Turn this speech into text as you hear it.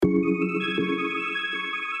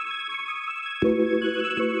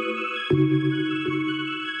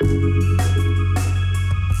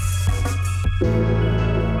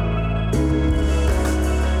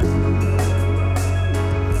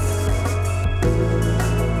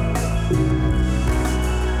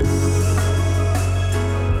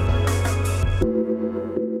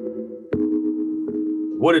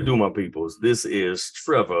What it do, my peoples? This is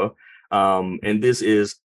Trevor, and this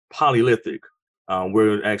is Polylithic.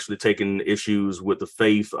 We're actually taking issues with the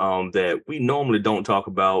faith that we normally don't talk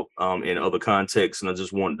about in other contexts, and I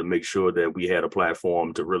just wanted to make sure that we had a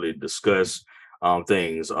platform to really discuss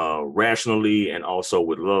things rationally and also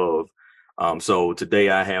with love. So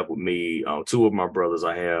today I have with me two of my brothers.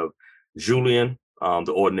 I have Julian,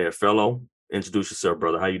 the Ordinary Fellow. Introduce yourself,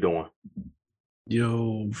 brother. How you doing?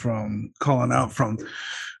 Yo, from calling out from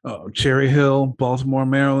Cherry Hill, Baltimore,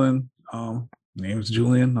 Maryland. Name's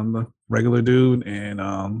Julian. I'm the regular dude,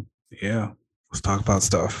 and let's talk about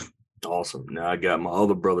stuff. Awesome. Now I got my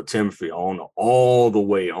other brother Timofey on all the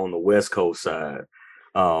way on the West Coast side.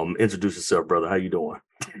 Introduce yourself, brother. How you doing?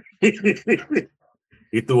 He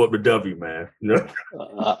threw up the W, man.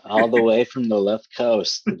 All the way from the left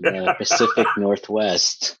coast, the Pacific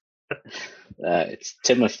Northwest. It's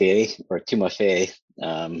Timofey,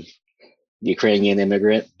 Ukrainian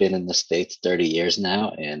immigrant, been in the States 30 years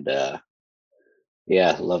now, and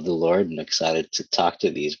love the Lord and excited to talk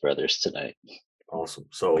to these brothers tonight. Awesome.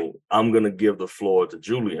 So I'm going to give the floor to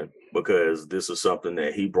Julian because this is something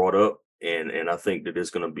that he brought up, and I think that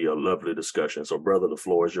it's going to be a lovely discussion. So, brother, the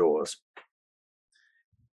floor is yours.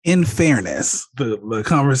 In fairness, the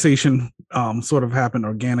conversation sort of happened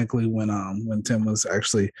organically when Tim was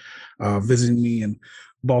actually visiting me in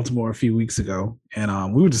Baltimore a few weeks ago,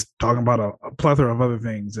 and we were just talking about a plethora of other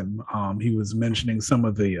things, and he was mentioning some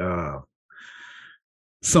of the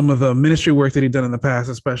ministry work that he'd done in the past,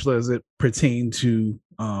 especially as it pertained to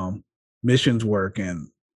missions work and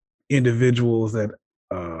individuals that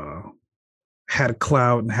had a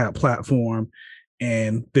clout and had a platform,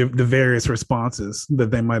 and the various responses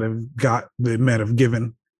that they might have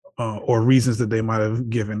given, or reasons that they might have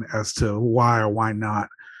given as to why or why not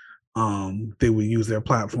they would use their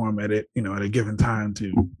platform at a given time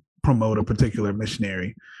to promote a particular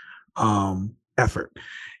missionary effort.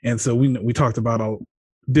 And so we talked about all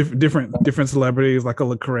different celebrities, like a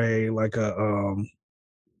Lecrae, like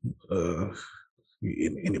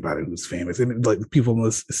anybody who's famous, and like people in the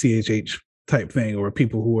CHH type thing, or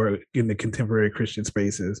people who are in the contemporary Christian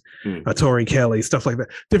spaces, Tori Kelly, stuff like that.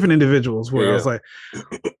 Different individuals where I was like,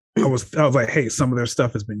 hey, some of their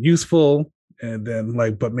stuff has been useful, and then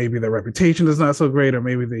but maybe their reputation is not so great, or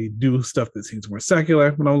maybe they do stuff that seems more secular.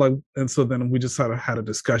 And I'm like, and so then we just sort of had a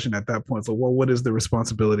discussion at that point. So, well, what is the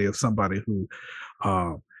responsibility of somebody who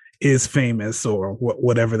is famous, or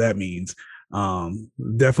whatever that means?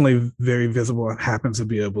 Definitely very visible and happens to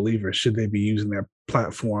be a believer. Should they be using their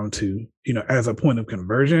platform to, as a point of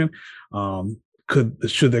conversion?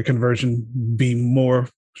 Should their conversion be more?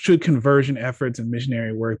 Should conversion efforts and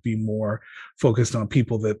missionary work be more focused on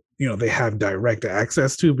people that they have direct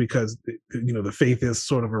access to, because the faith is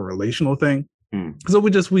sort of a relational thing. So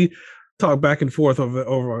we talked back and forth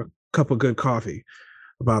over a cup of good coffee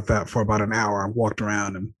about that for about an hour. I walked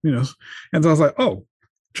around and and so I was like, oh,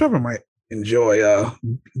 Trevor might enjoy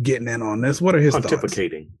getting in on this. What are his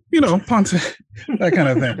pontificating thoughts? That kind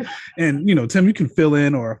of thing. And Tim, you can fill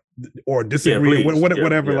in or disagree,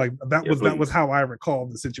 whatever. Like that was how I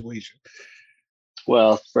recalled the situation.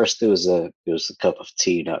 Well, first it was a cup of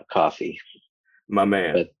tea, not coffee, my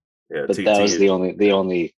man. But that was the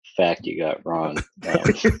only fact you got wrong.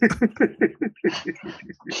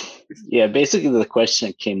 Basically the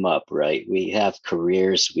question came up, right? We have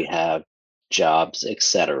careers, we have jobs,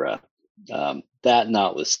 etc. That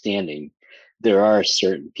notwithstanding, there are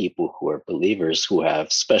certain people who are believers who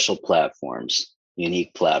have special platforms,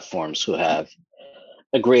 unique platforms, who have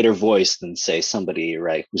a greater voice than, say, somebody,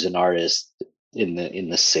 right, who's an artist in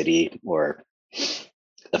the city, or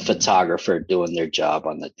a photographer doing their job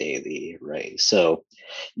on the daily, right? So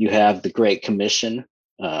you have the Great Commission,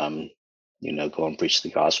 go and preach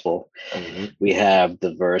the gospel. Mm-hmm. We have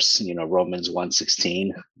the verse, Romans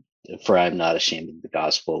 1:16, for I'm not ashamed of the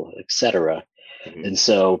gospel, etc. Mm-hmm. And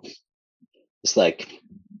so it's like,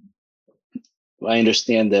 I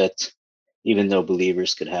understand that even though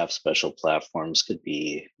believers could have special platforms, could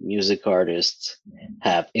be music artists,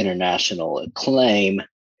 have international acclaim,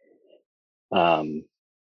 right?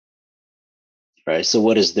 So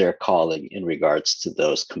what is their calling in regards to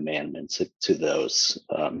those commandments, to those,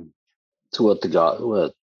 to what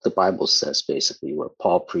the Bible says, basically, what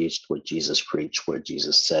Paul preached, what Jesus preached, what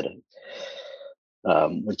Jesus said,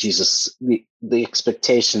 what Jesus, the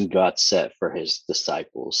expectation God set for his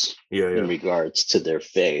disciples in regards to their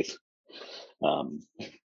faith. And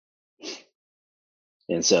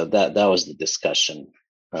so that was the discussion.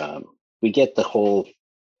 We get the whole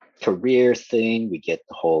career thing, we get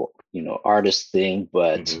the whole, artist thing,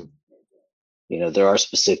 but, there are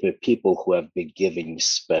specific people who have been giving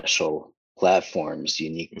special platforms,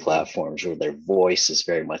 unique platforms where their voice is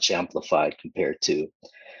very much amplified compared to,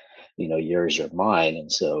 yours or mine.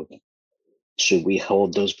 And so should we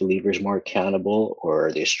hold those believers more accountable, or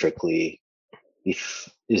are they strictly,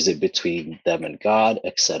 is it between them and God,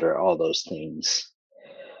 etc.? All those things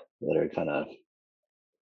that are kind of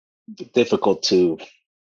difficult to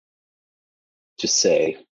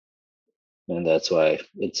say. And that's why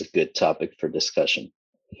it's a good topic for discussion.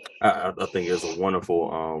 I think it's a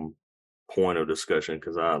wonderful point of discussion,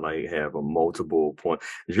 because I have a multiple point.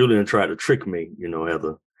 Julian tried to trick me,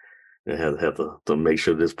 have to make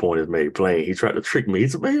sure this point is made plain. He tried to trick me. He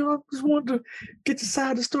said, "Man, I just wanted to get your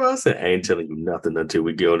side of the story." I said, "I ain't telling you nothing until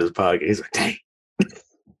we get on this podcast." He's like, "Dang."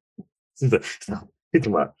 He's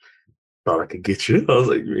like, "Thought I could get you." I was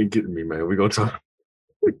like, "You ain't getting me, man. We're gonna talk.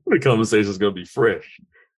 The conversation's gonna be fresh."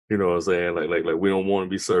 You know what I'm saying? Like we don't want to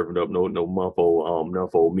be serving up no month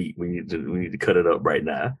old meat. We need to cut it up right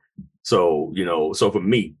now. So, so for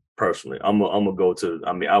me personally, I will go to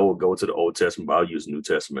the Old Testament, but I'll use the New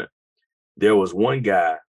Testament. There was one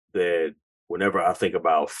guy that whenever I think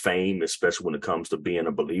about fame, especially when it comes to being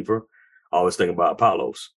a believer, I always think about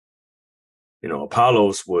Apollos.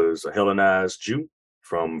 Apollos was a Hellenized Jew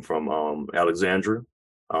from Alexandria,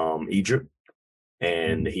 Egypt.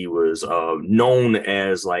 And he was known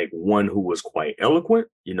as one who was quite eloquent,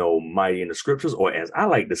 mighty in the scriptures, or as I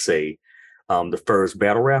like to say, the first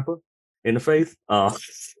battle rapper in the faith.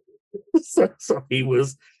 So he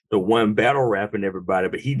was the one battle rapping everybody,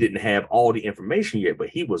 but he didn't have all the information yet, but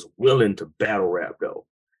he was willing to battle rap though.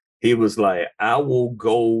 He was like, "I will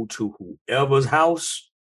go to whoever's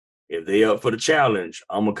house. If they up for the challenge,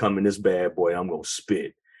 I'm going to come in this bad boy. I'm going to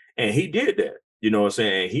spit." And he did that. You know what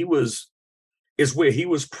I'm saying? It's where he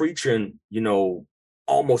was preaching,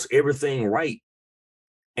 almost everything right.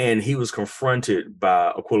 And he was confronted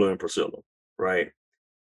by Aquila and Priscilla, right?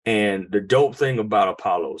 And the dope thing about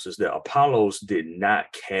Apollos is that Apollos did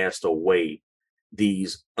not cast away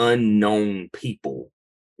these unknown people,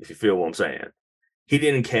 if you feel what I'm saying. He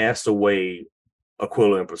didn't cast away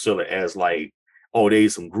Aquila and Priscilla as they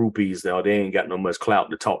some groupies, they ain't got no much clout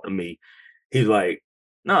to talk to me. He's like,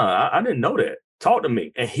 "Nah, I didn't know that. Talk to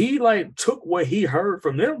me." And he took what he heard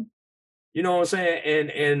from them, you know what I'm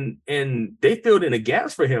saying? And they filled in the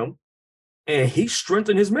gaps for him, and he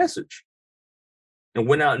strengthened his message and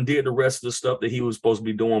went out and did the rest of the stuff that he was supposed to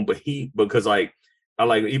be doing. But because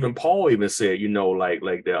even Paul even said, he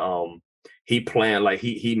plant,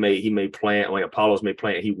 he may plant, Apollos may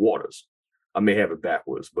plant, he waters. I may have it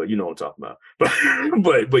backwards, but you know what I'm talking about. But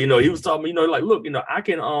he was talking, look, I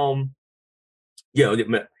can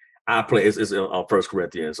I plant. It's in 1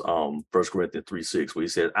 Corinthians 3:6, where he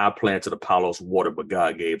says, "I planted, Apollos water, but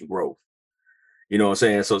God gave the growth." You know what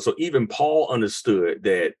I'm saying? So even Paul understood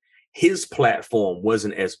that his platform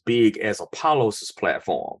wasn't as big as Apollos'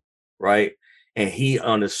 platform, right? And he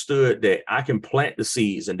understood that I can plant the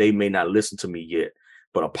seeds and they may not listen to me yet,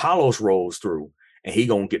 but Apollos rolls through and he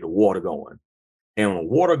gonna get the water going. And when the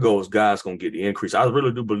water goes, God's gonna get the increase. I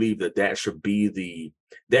really do believe that should be the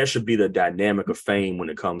dynamic of fame when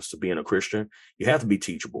it comes to being a Christian. You have to be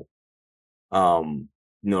teachable.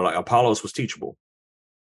 Apollos was teachable.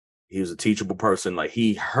 He was a teachable person.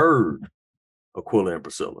 He heard Aquila and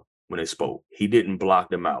Priscilla when they spoke. He didn't block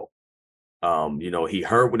them out. He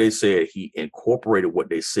heard what they said. He incorporated what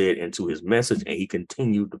they said into his message, and he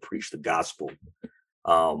continued to preach the gospel.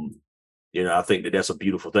 I think that's a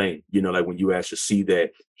beautiful thing. When you actually see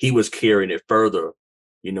that he was carrying it further,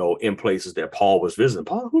 in places that Paul was visiting.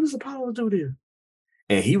 Paul, who does Apollos do there?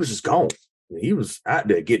 And he was just gone. He was out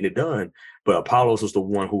there getting it done. But Apollos was the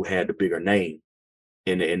one who had the bigger name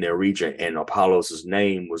in their region, and Apollos'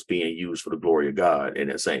 name was being used for the glory of God in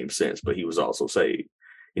that same sense. But he was also saved.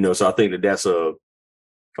 So I think that's a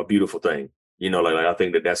beautiful thing. I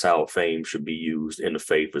think that's how fame should be used in the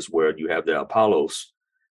faith, is where you have the Apollos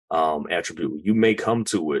attribute. You may come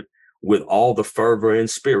to it with all the fervor and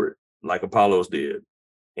spirit like Apollos did,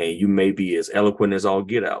 and you may be as eloquent as all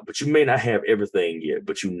get out, but you may not have everything yet,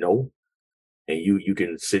 but and you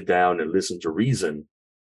can sit down and listen to reason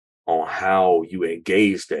on how you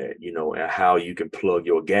engage that, and how you can plug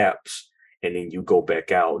your gaps, and then you go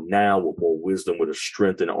back out now with more wisdom, with a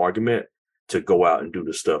strength and argument to go out and do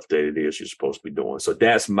the stuff that it is you're supposed to be doing. So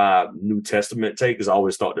that's my New Testament take, because I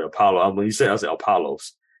always thought that Apollo, when you said, I said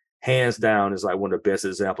Apollos, hands down, is one of the best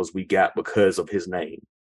examples we got because of his name,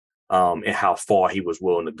 and how far he was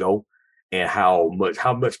willing to go, and how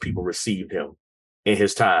much people received him in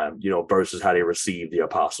his time, versus how they received the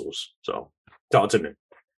apostles. So talk to me.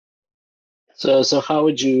 So how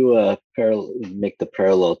would you make the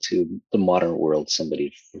parallel to the modern world?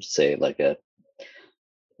 Somebody say like a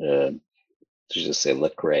just say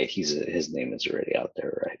Lecrae. His name is already out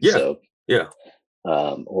there, right? Yeah. So yeah.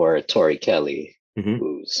 Or Tori Kelly, Mm-hmm.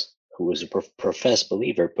 who was a professed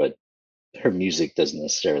believer, but her music doesn't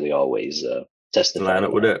necessarily always testify line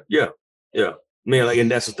up with that. Yeah. Man, like,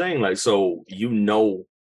 and that's the thing. Like, so you know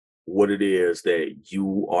what it is that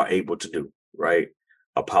you are able to do, right?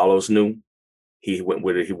 Apollos knew. He went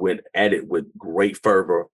with it. He went at it with great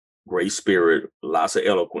fervor, great spirit, lots of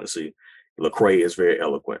eloquency. Lecrae is very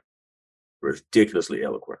eloquent, ridiculously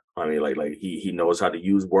eloquent. I mean, like he knows how to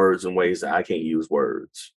use words in ways that I can't use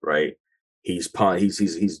words, right? He's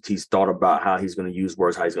thought about how he's going to use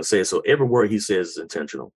words, how he's going to say it. So every word he says is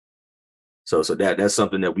intentional. So that's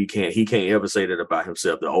something that he can't ever say that about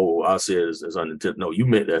himself. That, oh, I said is unintentional. No, you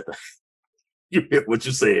meant that. You meant what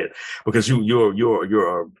you said, because you're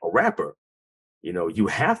a rapper. You know, you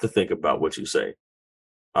have to think about what you say.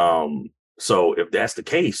 So if that's the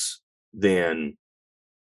case, then,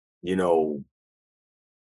 you know,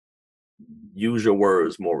 use your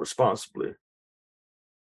words more responsibly.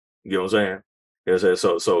 You know what I'm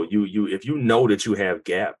saying? So you if you know that you have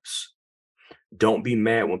gaps, don't be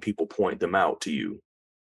mad when people point them out to you.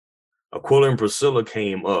 Aquila and Priscilla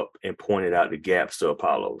came up and pointed out the gaps to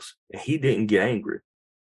Apollos, and he didn't get angry.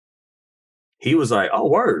 He was like, "Oh,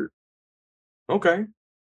 word, okay,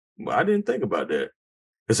 well, I didn't think about that."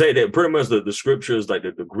 To say that pretty much the scriptures, like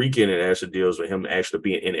the Greek in it, actually deals with him actually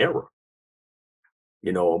being in error,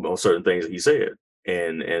 you know, on certain things that he said,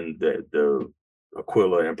 and the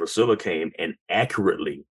Aquila and Priscilla came and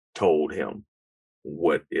accurately told him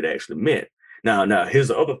what it actually meant. Now here's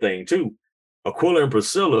the other thing too. Aquila and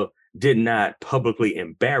Priscilla did not publicly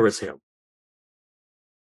embarrass him,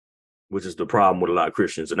 which is the problem with a lot of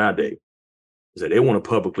Christians in our day, is that they want to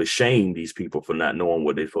publicly shame these people for not knowing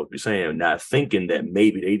what they're supposed to be saying, not thinking that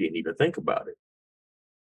maybe they didn't even think about it.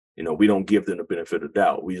 You know, we don't give them the benefit of the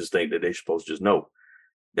doubt. We just think that they're supposed to just know.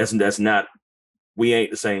 That's not, we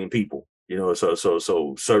ain't the same people. You know, so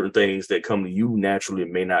certain things that come to you naturally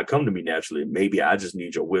may not come to me naturally. Maybe I just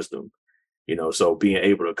need your wisdom. You know, so being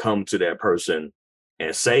able to come to that person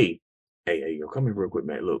and say, hey, yo, come here real quick,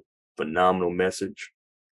 man. Look, phenomenal message,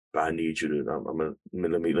 but I need you to,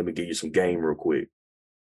 let me give you some game real quick.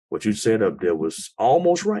 What you said up there was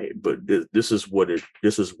almost right, but this is what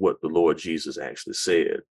the Lord Jesus actually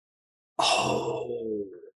said. Oh,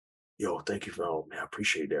 yo, thank you for, oh man, I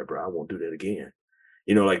appreciate that, bro. I won't do that again.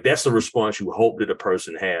 You know, like that's the response you hope that a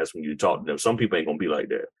person has when you talk to them. Some people ain't gonna be like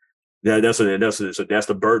that. Yeah, that's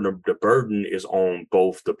the burden. The burden is on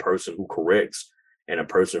both the person who corrects and a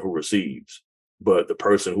person who receives. But the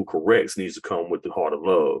person who corrects needs to come with the heart of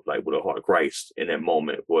love, like with the heart of Christ in that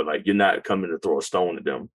moment. Where like you're not coming to throw a stone at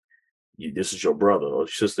them. This is your brother or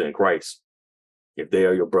sister in Christ. If they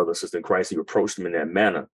are your brother or sister in Christ, you approach them in that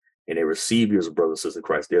manner and they receive you as a brother or sister in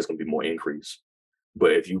Christ, there's going to be more increase.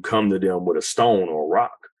 But if you come to them with a stone or a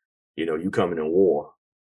rock, you know, you coming in war.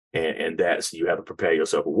 And that's, you have to prepare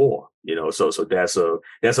yourself for war, you know. So that's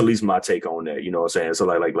at least my take on that, you know what I'm saying? So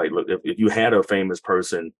like look, if you had a famous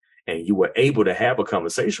person and you were able to have a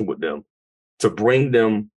conversation with them to bring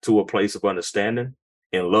them to a place of understanding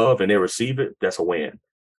and love and they receive it, that's a win.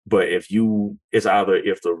 But it's either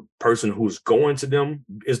if the person who's going to them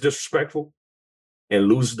is disrespectful and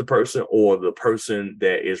loses the person, or the person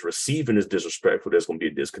that is receiving is disrespectful, there's going to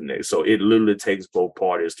be a disconnect. So it literally takes both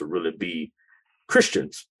parties to really be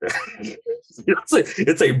Christians.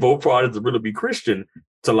 It takes both parties to really be Christian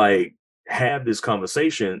to like have this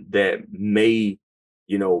conversation that may,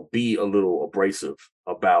 you know, be a little abrasive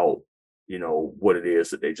about, you know, what it is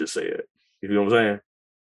that they just said. You know what I'm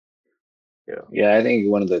saying? Yeah, I think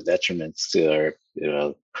one of the detriments to our, you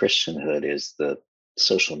know, Christianhood is the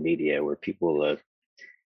social media, where people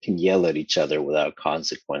can yell at each other without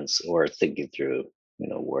consequence or thinking through, you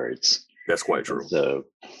know, words. That's quite true. So,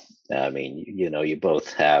 I mean, you know, you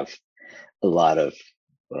both have a lot of,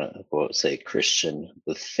 say, Christian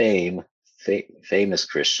with famous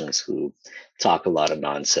Christians who talk a lot of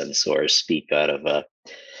nonsense or speak out of a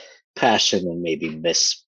passion and maybe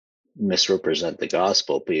misrepresent the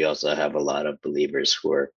gospel. But you also have a lot of believers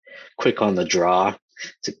who are quick on the draw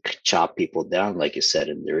to chop people down, like you said,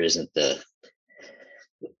 and there isn't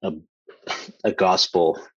a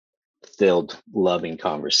gospel filled loving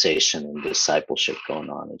conversation and discipleship going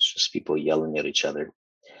on. It's just people yelling at each other.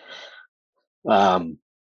 But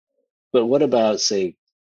what about, say,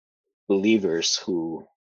 believers who,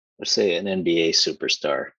 let's say, an NBA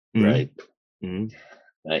superstar, Mm-hmm. right?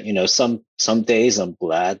 Mm-hmm. You know, some days I'm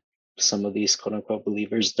glad some of these quote unquote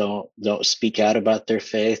believers don't speak out about their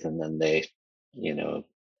faith, and then they, you know,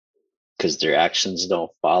 because their actions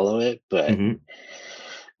don't follow it. But Mm-hmm.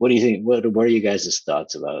 What do you think? What are you guys'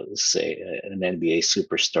 thoughts about, say, an NBA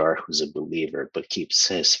superstar who's a believer but keeps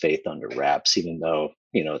his faith under wraps, even though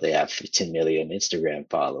they have 15 million Instagram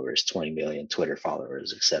followers, 20 million Twitter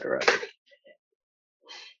followers, etc.?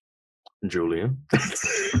 Julian.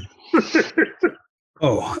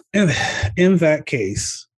 Oh, in that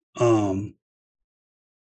case,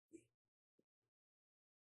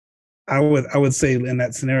 I would say in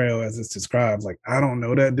that scenario as it's described, like, I don't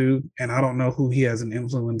know that dude, and I don't know who he has an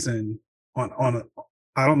influence I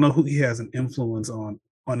don't know who he has an influence on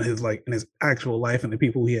his, like, in his actual life and the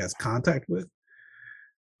people he has contact with.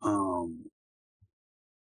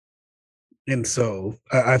 And so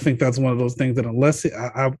I think that's one of those things that unless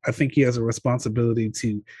I think he has a responsibility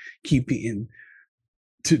to keep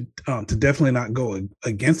to definitely not go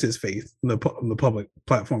against his faith on the public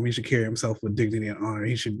platform. He should carry himself with dignity and honor.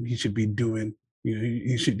 He should be doing,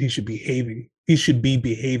 he should be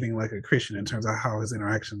behaving like a Christian in terms of how his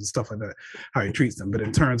interactions and stuff like that, how he treats them. But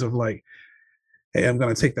in terms of, like, hey, I'm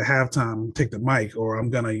going to take the halftime, take the mic, or I'm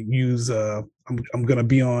going to use I'm going to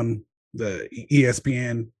be on the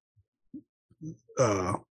ESPN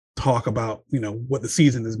talk about what the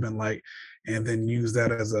season has been like, and then use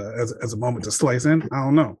that as a moment to slice in. I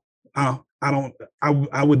don't know.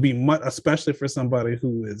 I would be much, especially for somebody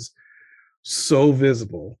who is so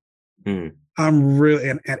visible. I'm really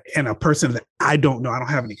and a person that I don't know. I don't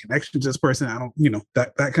have any connection to this person. I don't,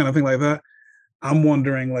 that kind of thing like that. I'm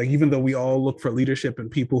wondering, like, even though we all look for leadership in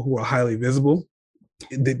people who are highly visible,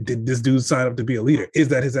 did this dude sign up to be a leader? Is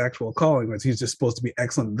that his actual calling, or is he just supposed to be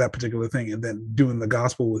excellent at that particular thing and then doing the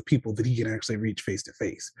gospel with people that he can actually reach face to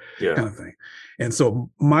face, kind of thing? And so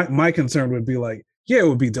my concern would be, like, yeah, it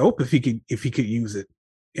would be dope if he could use it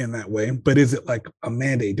in that way, but is it like a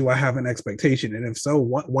mandate? Do I have an expectation? And if so,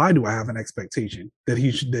 why do I have an expectation that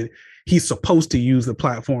he's supposed to use the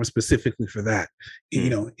platform specifically for that,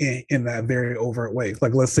 in that very overt way?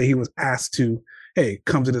 Like, let's say he was asked to, hey,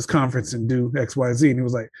 come to this conference and do XYZ, and he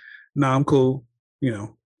was like, nah, I'm cool,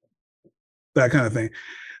 that kind of thing.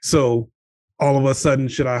 So all of a sudden,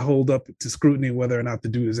 should I hold up to scrutiny whether or not the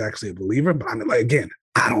dude is actually a believer? But I mean, like, again,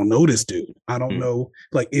 I don't know this dude. I don't know.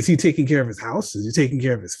 Like, is he taking care of his house? Is he taking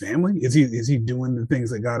care of his family? Is he doing the things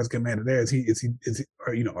that God has commanded there? Is he,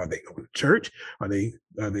 or, are they going to church? Are they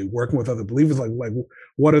working with other believers? Like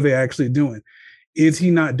what are they actually doing? Is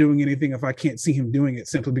he not doing anything if I can't see him doing it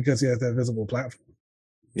simply because he has that visible platform?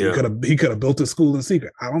 Yeah. He could have built a school in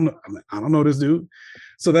secret. I don't know. I don't know this dude.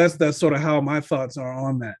 So that's sort of how my thoughts are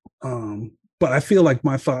on that. But I feel like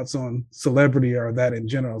my thoughts on celebrity are that in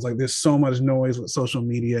general. It's like there's so much noise with social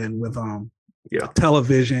media and with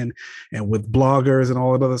television and with bloggers and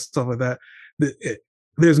all that other stuff like that.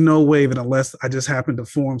 There's no way that unless I just happen to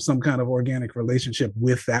form some kind of organic relationship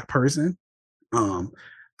with that person,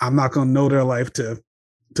 I'm not going to know their life to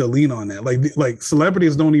lean on that. Like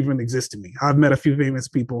celebrities don't even exist to me. I've met a few famous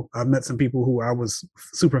people. I've met some people who I was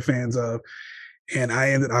super fans of, and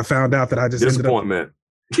I found out that I just disappointment.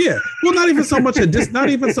 Yeah, well, not even so much a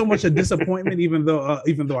disappointment. Even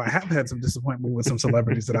though I have had some disappointment with some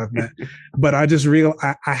celebrities that I've met, but I just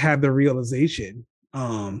I had the realization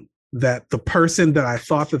that the person that I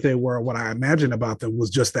thought that they were, what I imagined about them, was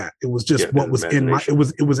just that. It was just what was in my it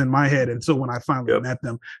was in my head. And so when I finally met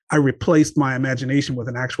them, I replaced my imagination with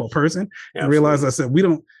an actual person and realized, I said,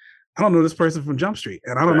 I don't know this person from Jump Street.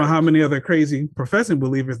 And I don't know how many other crazy professing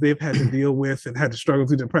believers they've had to deal with and had to struggle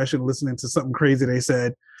through depression listening to something crazy they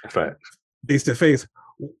said face to face.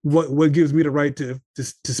 What gives me the right to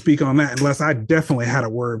speak on that unless I definitely had a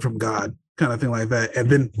word from God, kind of thing like that.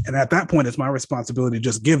 And at that point, it's my responsibility to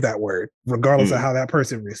just give that word, regardless of how that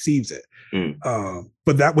person receives it.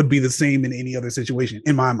 But that would be the same in any other situation,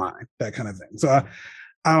 in my mind, that kind of thing. So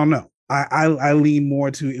I don't know. I lean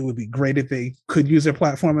more to, it would be great if they could use their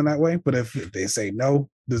platform in that way. But if they say no,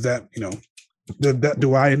 does that,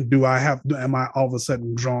 am I all of a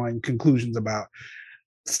sudden drawing conclusions about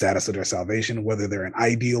the status of their salvation, whether they're an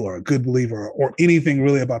ideal or a good believer or anything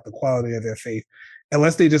really about the quality of their faith,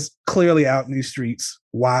 unless they just clearly out in these streets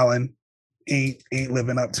wilding, ain't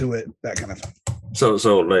living up to it, that kind of thing. So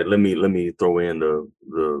like, let me throw in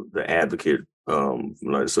the advocate.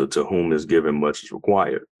 So to whom is given, much is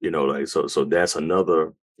required, so that's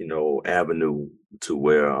another, avenue to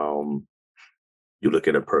where you look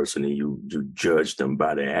at a person and you judge them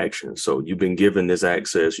by their actions. So you've been given this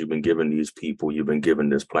access, you've been given these people, you've been given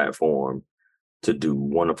this platform to do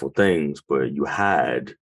wonderful things, but you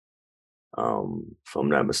hide. If I'm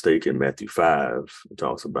not mistaken, Matthew 5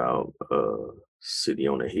 talks about city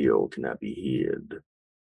on a hill cannot be hid.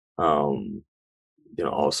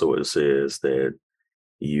 Also it says that,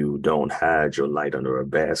 You don't hide your light under a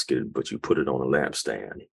basket, but you put it on a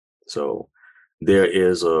lampstand. So there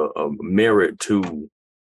is a merit to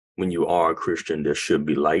when you are a Christian, there should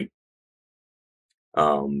be light.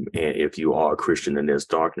 And if you are a Christian and there's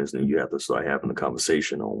darkness, then you have to start having a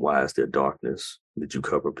conversation on why is there darkness? Did you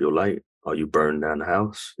cover up your light? Are you burning down the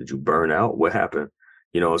house? Did you burn out? What happened?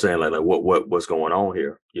 You know what I'm saying? Like what's going on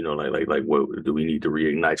here? You know, like what do we need to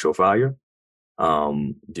reignite your fire?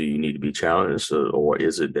 Do you need to be challenged, or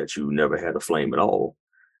is it that you never had a flame at all?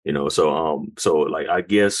 You know, so like I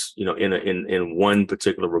guess, you know, in one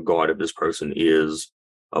particular regard, if this person is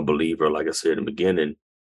a believer, like I said in the beginning,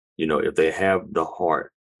 you know, if they have the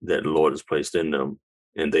heart that the Lord has placed in them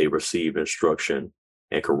and they receive instruction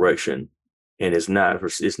and correction, and it's not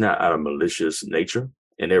out of malicious nature,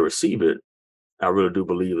 and they receive it, I really do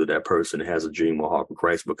believe that that person has a genuine heart for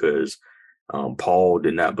Christ, because Paul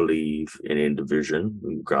did not believe in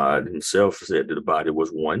division. God himself said that the body was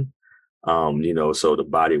one. You know, so the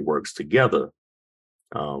body works together.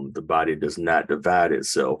 The body does not divide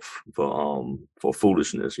itself for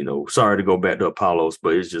foolishness. You know, sorry to go back to Apollos,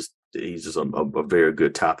 but he's just a very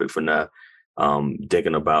good topic for now.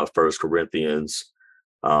 Thinking about 1 Corinthians,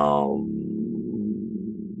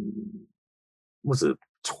 was it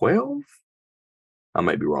 12? I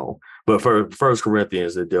might be wrong, but for 1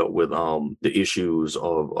 Corinthians, it dealt with the issues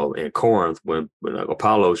of in Corinth when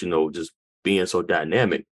Apollos, you know, just being so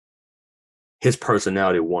dynamic, his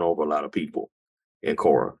personality won over a lot of people in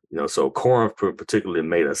Corinth. You know, so Corinth particularly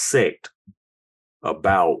made a sect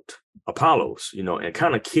about Apollos, you know, and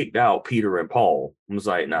kind of kicked out Peter and Paul. It was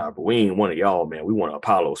like, nah, but we ain't one of y'all, man. We want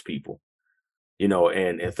Apollos people, you know,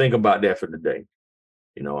 and think about that for the day,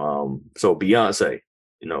 you know. So Beyonce,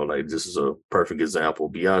 you know, like this is a perfect example.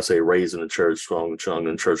 Beyonce raised in the church, strong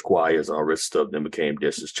in church choirs, all this stuff, then became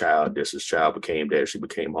Destiny's Child. Destiny's Child became that. She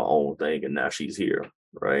became her own thing, and now she's here,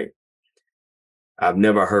 right? I've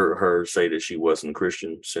never heard her say that she wasn't a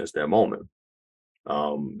Christian since that moment.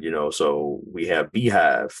 You know, so we have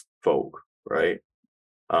Beehive folk, right?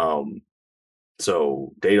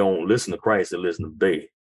 So they don't listen to Christ, they listen to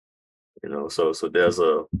Bay. You know, so there's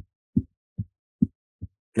a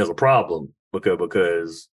problem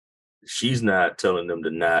because she's not telling them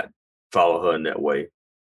to not follow her in that way.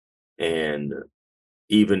 And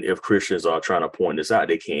even if Christians are trying to point this out,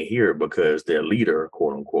 they can't hear it because their leader,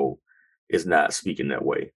 quote unquote, is not speaking that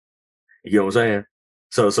way. You know what I'm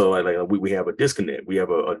saying? So like we have a disconnect. We have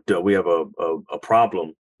a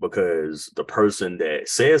problem because the person that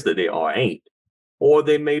says that they are ain't, or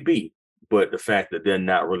they may be, but the fact that they're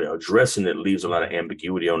not really addressing it leaves a lot of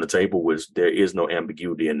ambiguity on the table, which there is no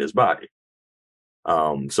ambiguity in this body.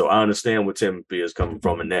 So I understand where Timothy is coming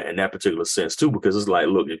from in that particular sense too, because it's like,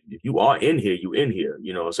 look, if you are in here, you in here.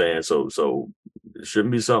 You know what I'm saying? So it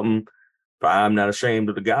shouldn't be something. But I'm not ashamed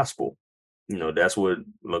of the gospel. You know, that's what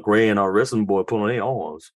LeGray and our wrestling boy put on their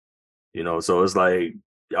arms. You know, so it's like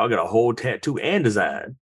y'all got a whole tattoo and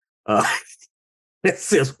design. That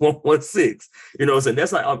says 116. You know, so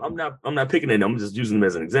that's like I'm not picking it. I'm just using them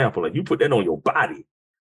as an example. Like you put that on your body.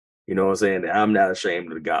 You know what I'm saying? I'm not ashamed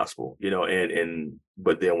of the gospel. You know,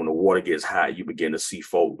 but then when the water gets hot, you begin to see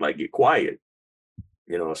folk like get quiet.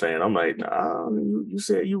 You know what I'm saying? I'm like, nah, you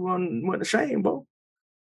said you wasn't ashamed, bro.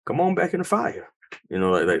 Come on back in the fire. You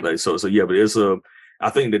know, like so yeah, but it's I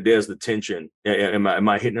think that there's the tension. Am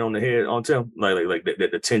I hitting it on the head on Tim? Like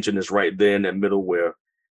the tension is right there in that middle where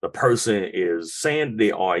the person is saying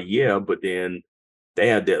they are, yeah, but then they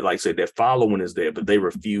have that, like I said, that following is there, but they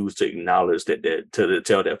refuse to acknowledge that to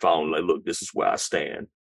tell that following, like, look, this is where I stand.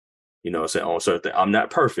 You know what I'm saying? On certain things, I'm not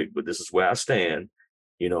perfect, but this is where I stand.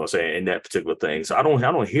 You know what I'm saying? In that particular thing. So I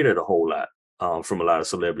don't hear that a whole lot from a lot of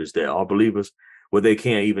celebrities that are believers, where they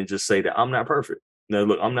can't even just say that I'm not perfect. Now,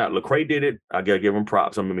 look, I'm not. Lecrae did it. I gotta give him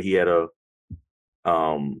props. I remember he had a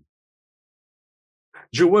what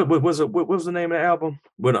was the name of the album?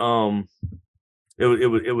 But it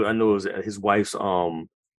was I know it was his wife's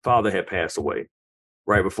father had passed away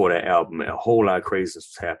right before that album, and a whole lot of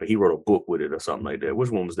craziness happened. He wrote a book with it or something like that.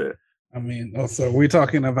 Which one was that? I mean, also we're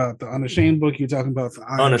talking about the Unashamed book. You're talking about the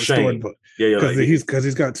Unashamed book. Yeah, because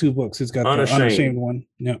he's got two books. He's got the Unashamed one.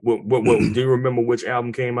 Yeah. What do you remember which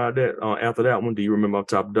album came out that after that one? Do you remember off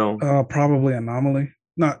top of dome? Probably Anomaly.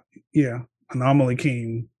 Anomaly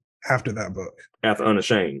came after that book. After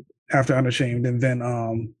Unashamed. After Unashamed, and then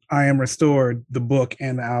I Am Restored, the book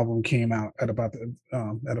and the album came out at about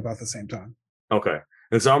the same time. Okay.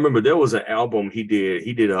 And so I remember there was an album he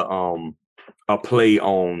did a play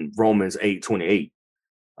on Romans 8:28.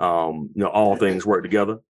 You know, all things work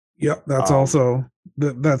together. Yep, that's also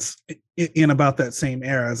that's in about that same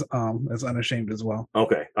era as Unashamed as well.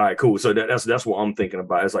 Okay, all right, cool. So that's what I'm thinking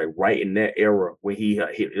about. It's like right in that era when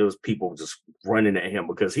it was people just running at him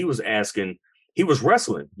because he was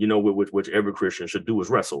wrestling, which every Christian should do is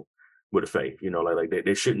wrestle with the faith, like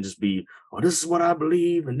they shouldn't just be, oh, this is what I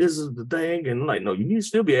believe and this is the thing, and like, no, you need to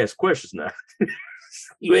still be asked questions now.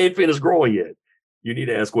 You ain't finished growing yet. You need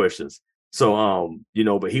to ask questions. So,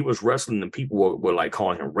 but he was wrestling and people were like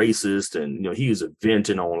calling him racist, and he was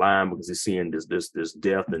venting online because he's seeing this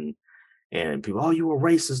death and people, oh, you a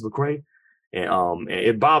racist, Lecrae. And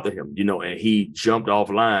it bothered him, and he jumped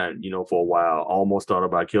offline, for a while, almost thought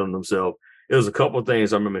about killing himself. There was a couple of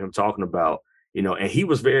things I remember him talking about, and he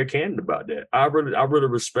was very candid about that. I really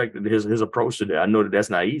respected his approach to that. I know that that's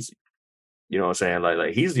not easy. You know what I'm saying?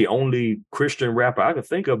 Like he's the only Christian rapper I can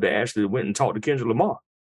think of that actually went and talked to Kendrick Lamar.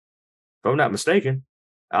 If I'm not mistaken.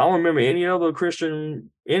 I don't remember any other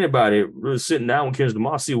anybody really sitting down with Kendrick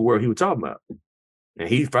Lamar, see what he was talking about. And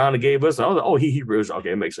he finally gave us, I was like, oh, he really,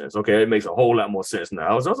 okay, it makes sense. Okay, it makes a whole lot more sense now.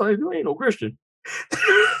 I was like, you ain't no Christian.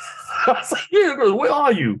 I was like, yeah, where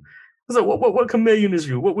are you? I was like, what chameleon is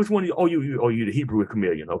you? Which one are you? Oh, you the Hebrew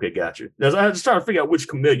chameleon. Okay, gotcha. I was just trying to figure out which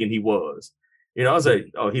chameleon he was. I was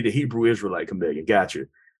like, oh, he the Hebrew Israelite chameleon. Gotcha.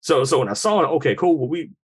 So when I saw it, okay, cool. Well,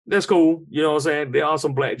 that's cool. You know what I'm saying? There are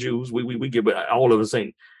some black Jews. We get, but all of us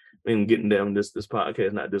ain't getting down this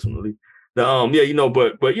podcast, not this one at least. But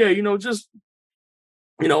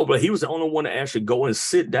he was the only one to actually go and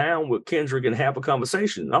sit down with Kendrick and have a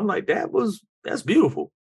conversation. I'm like, that's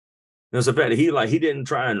beautiful. It's the fact that he didn't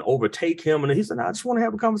try and overtake him, and he said, I just want to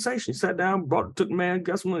have a conversation. He sat down, took the man,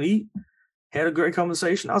 got something to eat, had a great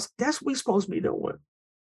conversation. I was like, that's what we supposed to be doing.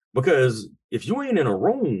 Because if you ain't in a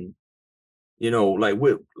room,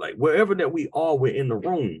 wherever that we are, we're in the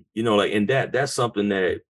room, and that's something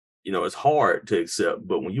that, it's hard to accept.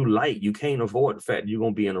 But when you can't avoid the fact that you're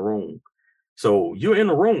going to be in the room. So you're in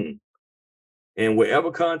the room, and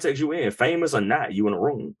wherever context you're in, famous or not, you're in a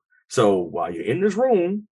room. So while you're in this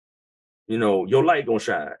room, your light gonna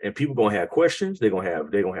shine, and people gonna have questions. They're gonna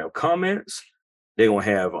have comments. They're gonna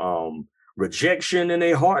have rejection in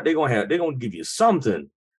their heart. They're gonna give you something,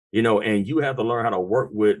 and you have to learn how to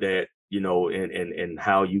work with that, and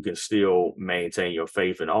how you can still maintain your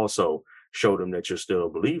faith and also show them that you're still a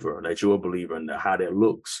believer, that you're a believer, and how that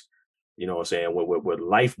looks. You know what I'm saying? Where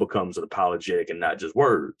life becomes an apologetic and not just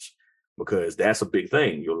words, because that's a big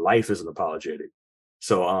thing. Your life is an apologetic.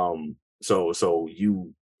 So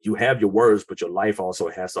you have your words, but your life also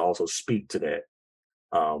has to also speak to that.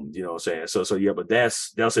 You know what I'm saying? So yeah, but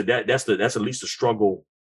that's at least the struggle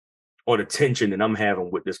or the tension that I'm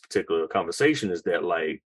having with this particular conversation, is that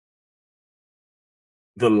like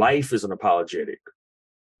the life is an apologetic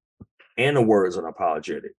and the words are an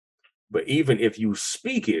apologetic. But even if you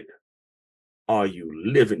speak it, are you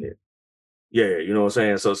living it? Yeah, you know what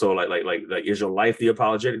I'm saying? So like is your life the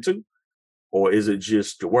apologetic too? Or is it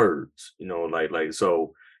just the words?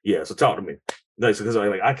 So yeah, so talk to me. Because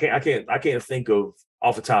I can't think of,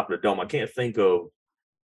 off the top of the dome, I can't think of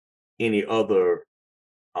any other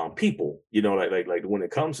people, like when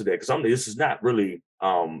it comes to that, because this is not really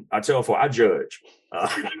I judge.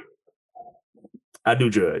 I do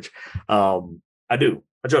judge. I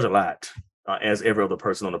judge a lot, as every other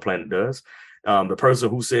person on the planet does. The person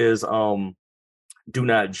who says do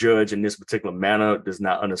not judge in this particular manner does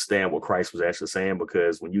not understand what Christ was actually saying,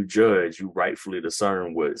 because when you judge, you rightfully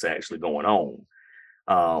discern what's actually going on.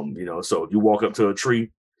 So if you walk up to a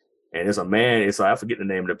tree and there's a man, I forget the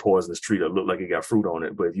name of the poisonous tree that looked like it got fruit on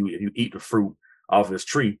it, but if you eat the fruit off this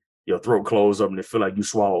tree, your throat closes up and it feel like you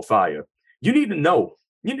swallowed fire. You need to know.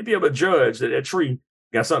 You need to be able to judge that tree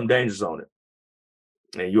got something dangerous on it.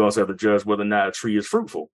 And you also have to judge whether or not a tree is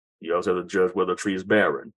fruitful. You also have to judge whether a tree is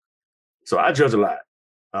barren. So I judge a lot.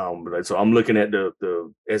 So I'm looking at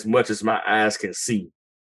the as much as my eyes can see,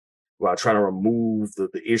 while trying to remove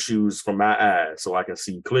the issues from my eyes so I can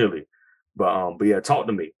see clearly. But yeah, talk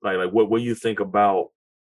to me. Like what do you think about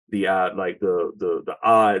the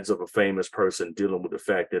odds of a famous person dealing with the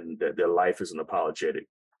fact that their life is an apologetic?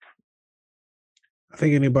 I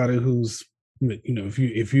think anybody who's,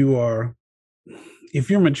 if you're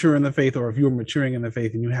mature in the faith, or if you're maturing in the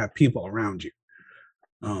faith and you have people around you,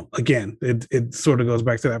 again, it sort of goes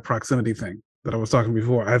back to that proximity thing that I was talking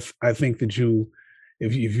before. I think that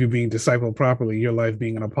if you're being discipled properly, your life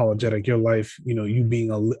being an apologetic, your life, you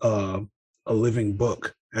being a living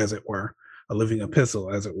book, as it were, a living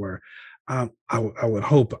epistle, as it were. I would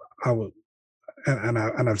hope, and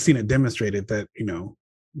I've seen it demonstrated that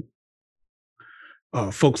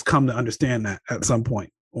folks come to understand that at some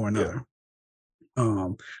point or another.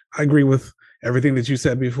 I agree with everything that you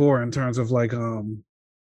said before in terms of like,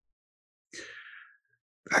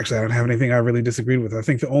 actually, I don't have anything I really disagreed with. I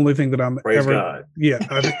think the only thing that I'm Praise God. Yeah,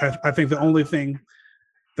 I think the only thing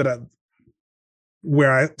that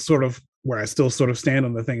where I still sort of stand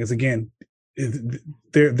on the thing is, again,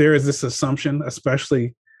 there is this assumption,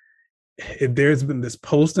 especially if there's been this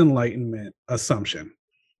post-enlightenment assumption.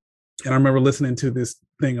 And I remember listening to this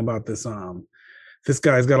thing about this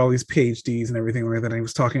guy's got all these PhDs and everything like that, and he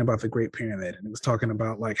was talking about the Great Pyramid, and he was talking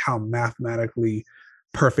about like how mathematically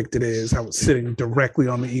perfect it is, how it's sitting directly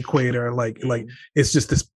on the equator, like it's just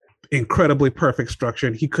this incredibly perfect structure,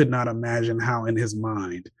 and he could not imagine how in his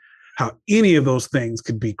mind how any of those things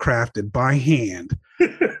could be crafted by hand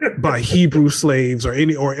by Hebrew slaves or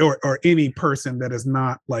any person that is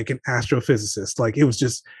not like an astrophysicist. Like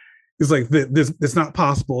it's like it's not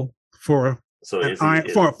possible for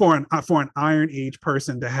an Iron Age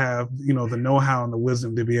person to have, you know, the know-how and the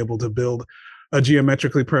wisdom to be able to build a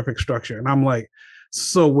geometrically perfect structure. And I'm like,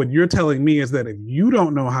 so what you're telling me is that if you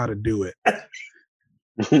don't know how to do it,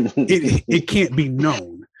 it can't be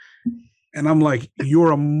known. And I'm like,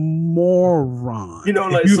 you're a moron. You know,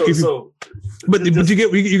 like but you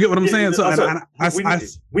get what I'm saying. So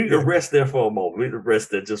we need to rest there for a moment. We need to rest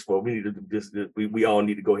there just for. We need to just we all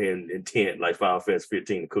need to go ahead and tent like Final Fantasy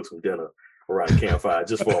 15 and cook some dinner around the campfire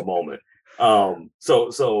just for a moment.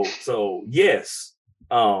 So yes.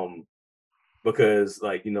 Because,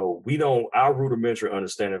 like, you know, our rudimentary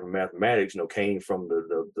understanding of mathematics, you know, came from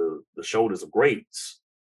the shoulders of greats,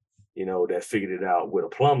 you know, that figured it out with a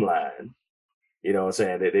plumb line. You know what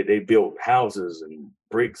I'm saying? They built houses and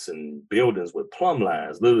bricks and buildings with plumb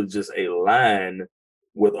lines, literally just a line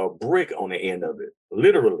with a brick on the end of it,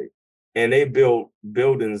 literally. And they built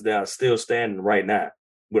buildings that are still standing right now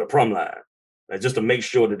with a plumb line, like, just to make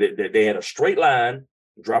sure that they had a straight line,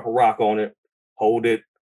 drop a rock on it, hold it.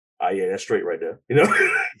 Oh yeah, that's straight right there. You know,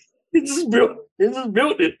 it just built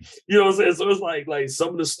it. You know what I'm saying? So it's like some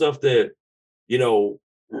of the stuff that, you know,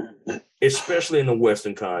 especially in the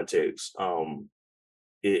Western context,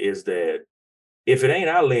 is that if it ain't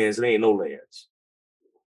our lens, it ain't no lens.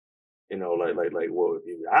 You know, like, well,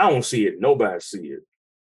 I don't see it, nobody see it.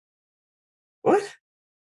 What?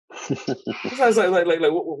 It's like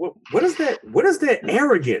what is that? What is that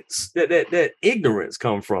arrogance, that ignorance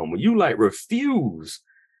come from when you like refuse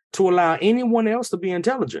to allow anyone else to be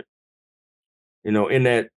intelligent? You know, in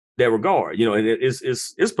that regard, you know, and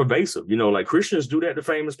it's pervasive. You know, like Christians do that to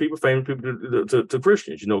famous people to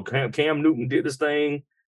Christians. You know, Cam Newton did this thing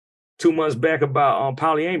 2 months back about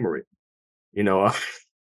polyamory. You know,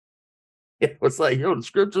 it was like, you know, the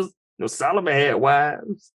scriptures. You know, Solomon had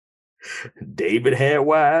wives, David had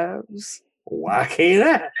wives. Why can't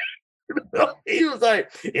I? He was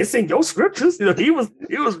like, it's in your scriptures. You know, he was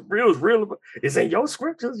real. It's in your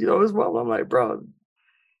scriptures. You know, as well. I'm like, bro,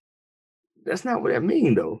 that's not what that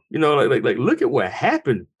mean, though. You know, like look at what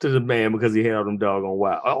happened to the man because he had all them doggone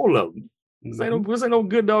wives. All of them. This ain't no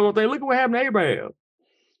good doggone thing. Look at what happened to Abraham.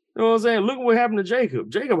 You know what I'm saying? Look at what happened to Jacob.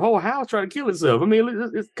 Jacob, whole house tried to kill itself. I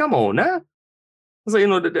mean, come on now. So, you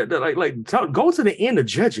know, go to the end of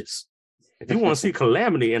Judges. If you want to see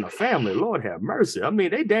calamity in a family, Lord have mercy. I mean,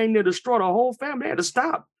 they dang near destroyed a whole family. They had to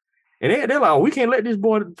stop. And they're like, oh, we can't let this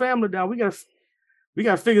family down. We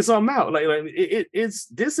gotta figure something out. Like it's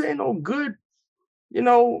this ain't no good, you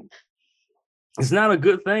know, it's not a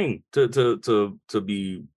good thing to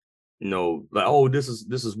be, you know, like, oh, this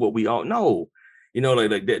is what we all know. You know,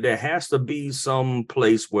 like there has to be some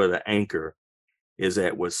place where the anchor is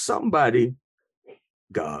at, where somebody,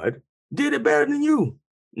 God, did it better than you,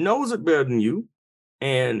 knows it better than you,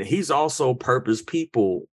 and he's also purposed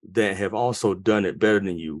people that have also done it better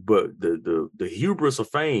than you. But the hubris of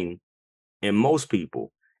fame in most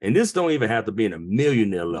people, and this don't even have to be in a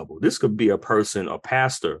millionaire level. This could be a person, a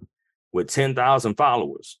pastor with 10,000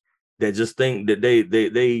 followers that just think that they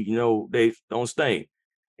you know, they don't stink.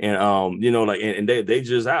 And you know, like, and they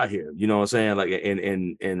just out here, you know what I'm saying? Like,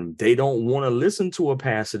 and they don't want to listen to a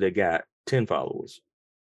pastor that got 10 followers.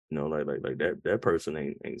 You know, like that person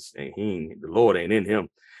ain't the Lord ain't in him.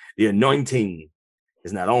 The anointing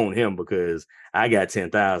is not on him because I got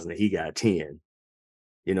 10,000 and he got 10.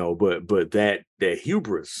 You know, but that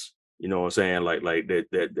hubris, you know what I'm saying, like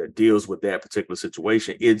that deals with that particular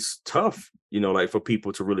situation. It's tough, you know, like for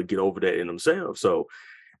people to really get over that in themselves. So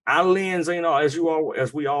our lens, you know,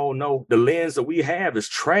 as we all know, the lens that we have is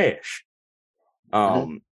trash.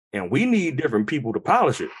 And we need different people to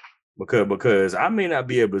polish it. Because I may not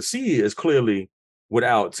be able to see it as clearly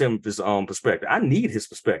without Tim's perspective. I need his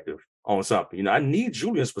perspective on something. You know, I need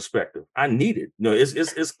Julian's perspective. I need it. You know, it's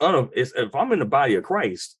if I'm in the body of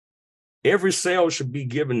Christ, every cell should be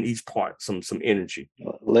given each part some energy.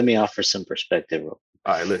 Let me offer some perspective. All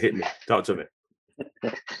right, hit me. Talk to me.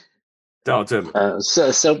 Talk to me.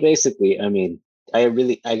 So basically, I mean, I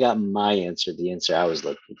got my answer, the answer I was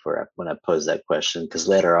looking for when I posed that question, because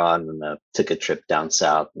later on when I took a trip down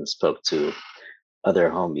south and spoke to other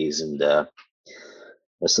homies, and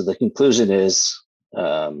so the conclusion is,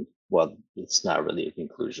 well, it's not really a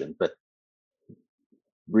conclusion, but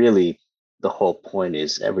really the whole point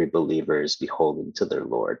is every believer is beholden to their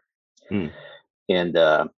Lord. And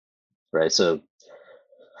right, so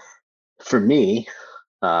for me,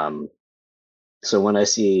 so when I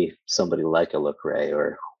see somebody like a Lecrae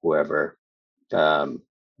or whoever,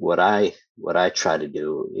 what I try to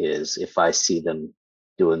do is, if I see them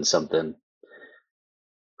doing something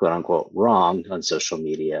quote unquote wrong on social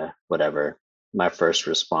media, whatever, my first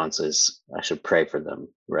response is I should pray for them,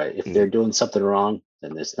 right? If they're doing something wrong,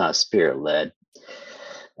 then it's not spirit led.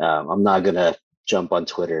 I'm not gonna jump on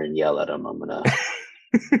Twitter and yell at them. I'm gonna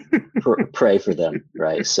pray for them,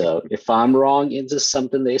 right? So if I'm wrong into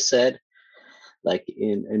something they said, like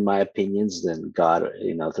in my opinions, then God,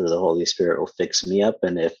 through the Holy Spirit will fix me up.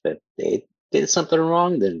 And if they did something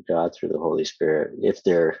wrong, then God, through the Holy Spirit, if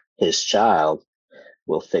they're his child,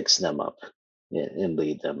 will fix them up and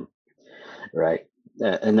lead them, right?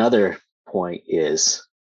 Another point is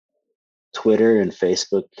Twitter and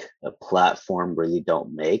Facebook, a platform really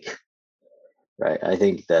don't make, right? I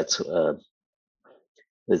think that's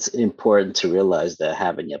it's important to realize that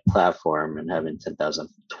having a platform and having 10,000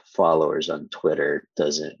 followers on Twitter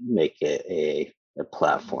doesn't make it a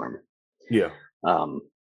platform. Yeah.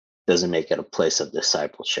 Doesn't make it a place of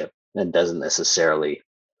discipleship, and doesn't necessarily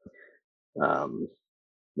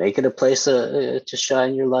make it a place to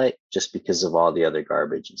shine your light, just because of all the other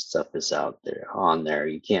garbage and stuff is out there on there.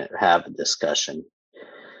 You can't have a discussion,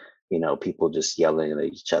 people just yelling at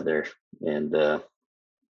each other, and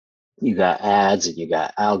you got ads and you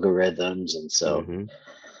got algorithms, and so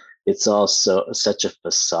it's also such a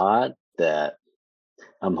facade that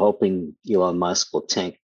I'm hoping Elon Musk will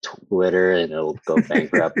tank Twitter and it'll go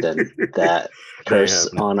bankrupt, and that curse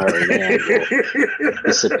on our land will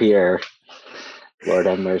disappear. Lord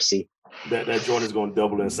have mercy. That joint is going to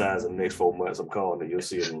double in size in the next 4 months. I'm calling it. You'll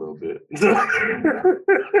see it in a little bit.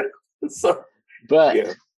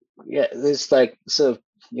 Yeah, it's like, so,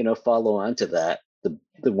 follow on to that.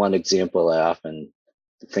 The one example I often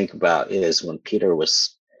think about is when Peter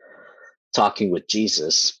was talking with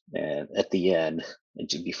Jesus, and at the end,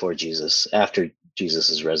 before Jesus, after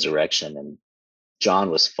Jesus's resurrection, and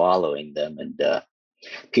John was following them, and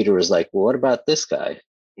Peter was like, well, what about this guy?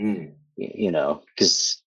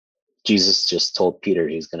 Because Jesus just told Peter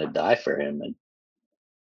he's going to die for him, and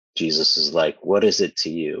Jesus is like, what is it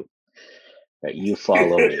to you? Right, you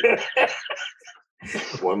follow me.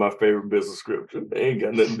 One of my favorite business scriptures. They ain't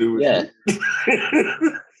got nothing to do with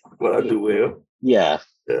you. But I do well. Yeah.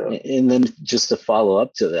 And then just to follow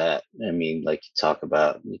up to that, I mean, like you talked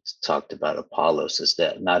about Apollos, is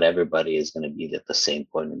that not everybody is going to be at the same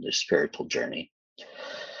point in their spiritual journey.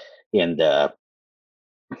 And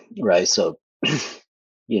right, so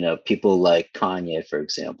people like Kanye, for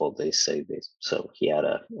example, they say so he had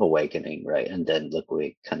a awakening, right? And then look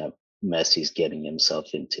what kind of mess he's getting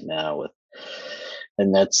himself into now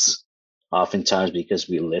and that's oftentimes because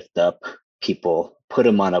we lift up people, put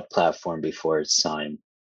them on a platform before it's time,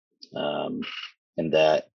 and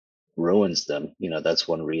that ruins them. That's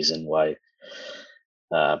one reason why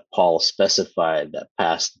Paul specified that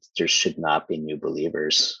pastors should not be new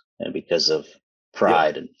believers, and because of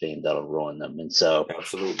pride and fame, that'll ruin them. And so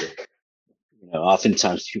absolutely,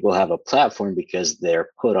 oftentimes people have a platform because they're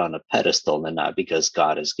put on a pedestal, and not because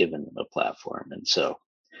God has given them a platform. And so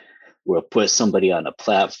we'll put somebody on a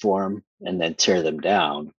platform and then tear them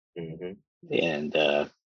down. And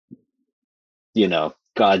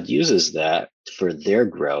God uses that for their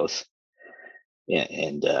growth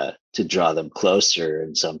and to draw them closer.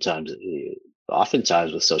 And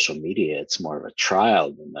oftentimes with social media, it's more of a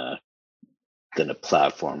trial than a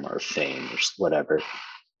platform or fame or whatever.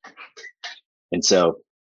 And so,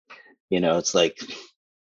 it's like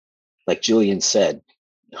Julian said,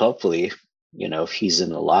 hopefully, if he's in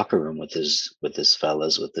the locker room with his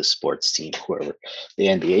fellas, with his sports team, whoever, the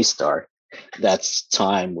NBA star, that's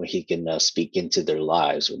time where he can speak into their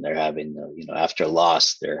lives when they're having, after a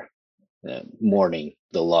loss, they're mourning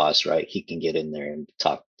the loss, right? He can get in there and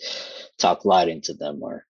talk light into them,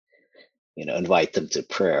 or, invite them to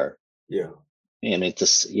prayer. Yeah. And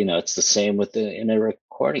it's the same in a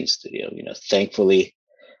recording studio. Thankfully,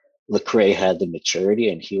 Lecrae had the maturity,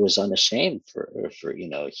 and he was unashamed for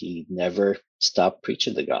he never stopped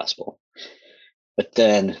preaching the gospel. But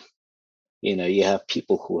then You have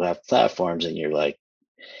people who have platforms and you're like,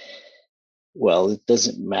 well, it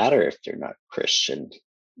doesn't matter if they're not Christian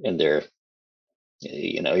and they're,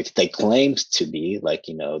 if they claim to be, like,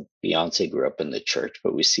 Beyonce grew up in the church,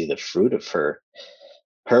 but we see the fruit of her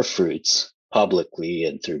fruits publicly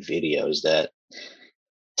and through videos that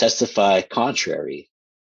testify contrary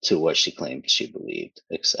to what she claimed she believed,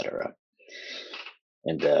 etc.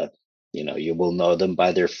 And you will know them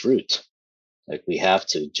by their fruit. Like, we have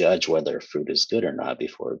to judge whether a fruit is good or not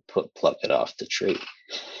before we pluck it off the tree.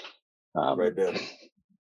 Right there.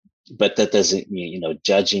 But that doesn't mean,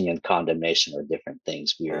 judging and condemnation are different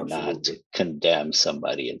things. We are not to condemn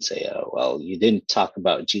somebody and say, oh, well, you didn't talk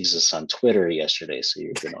about Jesus on Twitter yesterday, so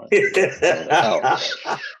you're going to hell.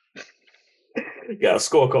 Got a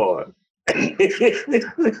scorecard.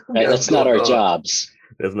 Right, that's not our jobs.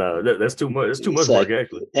 That's not. That's too much. It's too much work,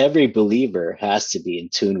 actually. Every believer has to be in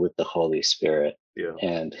tune with the Holy Spirit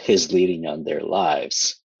and His leading on their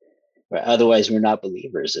lives. Right? Otherwise, we're not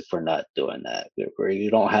believers if we're not doing that.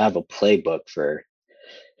 You don't have a playbook for,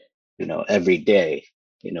 every day.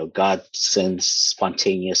 God sends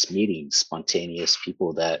spontaneous meetings, spontaneous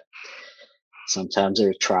people that sometimes they're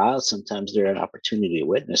a trial, sometimes they're an opportunity to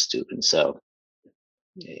witness to. And so,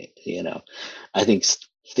 I think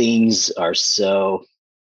things are so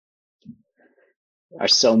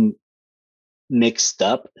mixed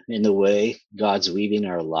up in the way God's weaving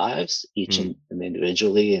our lives, each and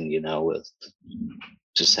individually, and with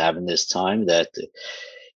just having this time that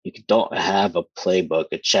you don't have a playbook,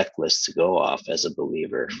 a checklist to go off as a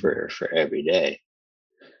believer for every day.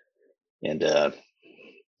 And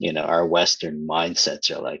our Western mindsets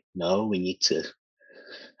are like, no, we need to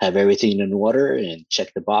have everything in order and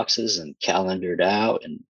check the boxes and calendared out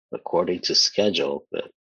and according to schedule, but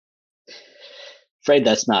afraid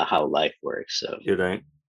that's not how life works. So it ain't.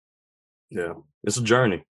 Yeah, it's a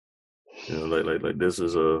journey. Like this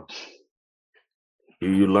is you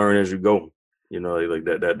learn as you go. Like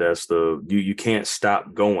that's you can't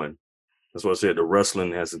stop going. That's why I said the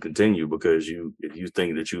wrestling has to continue, because if you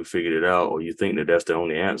think that you figured it out, or you think that that's the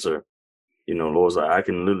only answer, Lord's like, I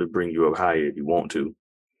can literally bring you up higher if you want to,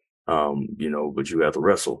 but you have to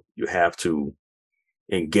wrestle. You have to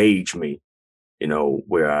engage me.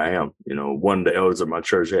 Where I am. One of the elders of my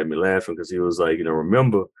church had me laughing because he was like,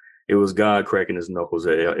 remember, it was God cracking his knuckles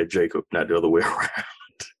at Jacob, not the other way around.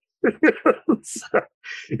 So,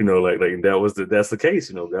 that's the case.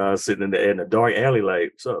 God's sitting in the dark alley,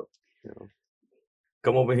 like, what's up?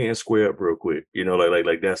 Come over here and square up real quick.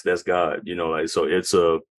 Like that's God. So it's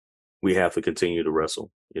we have to continue to wrestle.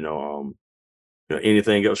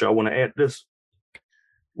 Anything else y'all want to add to this?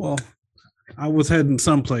 Well, I was heading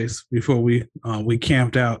someplace before we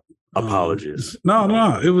camped out. Apologies.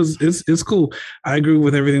 No, it's cool. I agree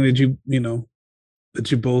with everything that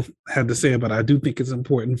you both had to say, but I do think it's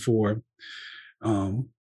important for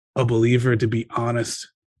a believer to be honest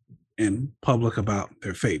and public about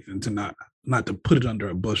their faith and to not to put it under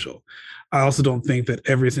a bushel. I also don't think that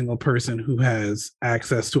every single person who has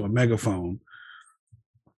access to a megaphone,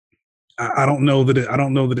 I don't know that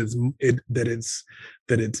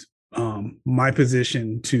it's my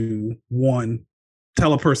position to, one,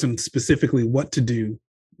 tell a person specifically what to do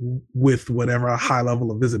with whatever high level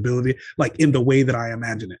of visibility, like in the way that I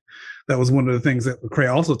imagine it. That was one of the things that Cray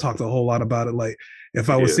also talked a whole lot about it. Like, if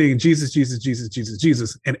I was seeing Jesus, Jesus, Jesus, Jesus,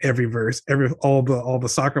 Jesus in every verse, all the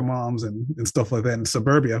soccer moms and stuff like that in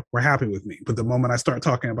suburbia were happy with me. But the moment I start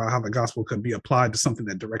talking about how the gospel could be applied to something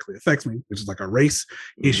that directly affects me, which is like a race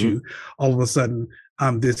issue, all of a sudden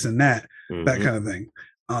I'm this and that, that kind of thing.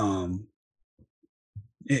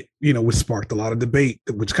 Which sparked a lot of debate,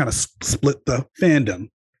 which kind of split the fandom.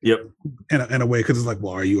 Yep. In a way, because it's like,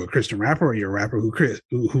 well, are you a Christian rapper, or are you a rapper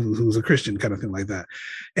who's a Christian, kind of thing like that?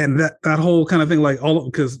 And that whole kind of thing, like,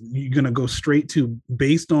 because you're gonna go straight to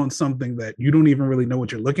based on something that you don't even really know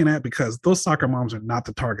what you're looking at, because those soccer moms are not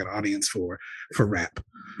the target audience for rap.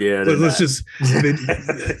 Yeah, let's just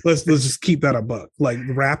keep that a buck. Like,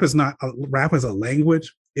 rap is a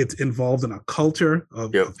language. It's involved in a culture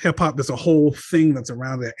of hip hop. There's a whole thing that's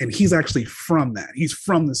around it, and he's actually from that. He's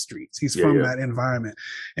from the streets. He's from that environment,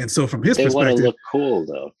 and so from his perspective, they want to look cool,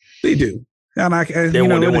 though. They do, and they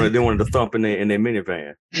wanted to thump in their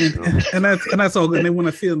minivan, and that's all. And they want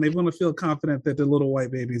to feel confident that the little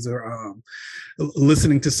white babies are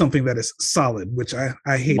listening to something that is solid, which I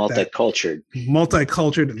hate.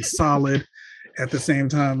 Multicultured and solid at the same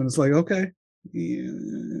time, and it's like, okay,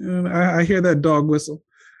 I hear that dog whistle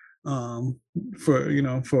for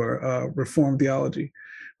Reformed theology,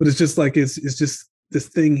 but it's just like it's just this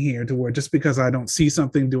thing here to where just because I don't see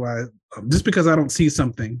something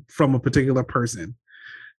from a particular person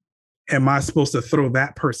am I supposed to throw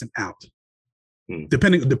that person out?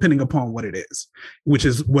 Depending upon what it is, which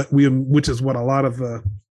is what a lot of the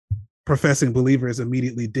professing believers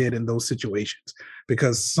immediately did in those situations,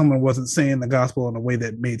 because someone wasn't saying the gospel in a way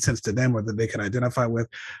that made sense to them or that they could identify with.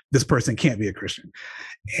 This person can't be a Christian.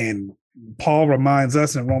 And Paul reminds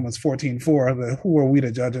us in Romans 14:4 that who are we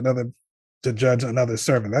to judge another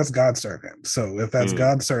servant? That's God's servant. So if that's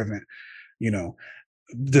God's servant,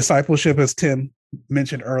 discipleship, as Tim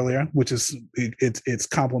mentioned earlier, which is it's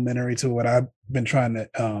complementary to what I've been trying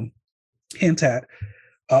to hint at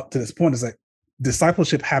up to this point, is like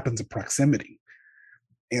discipleship happens in proximity.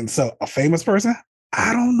 And so a famous person,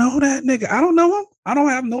 I don't know that nigga. I don't know him. I don't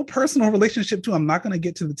have no personal relationship to him. I'm not going to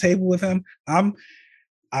get to the table with him. I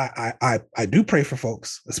do pray for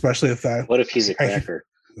folks, especially if what if he's a cracker?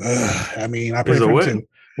 I pray for him too.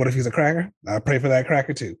 What if he's a cracker? I pray for that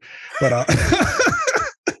cracker too. But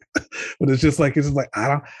but it's just like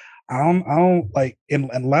I don't like,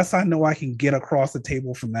 unless I know I can get across the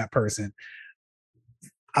table from that person,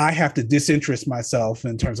 I have to disinterest myself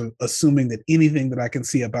in terms of assuming that anything that I can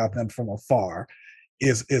see about them from afar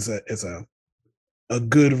is a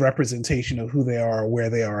good representation of who they are or where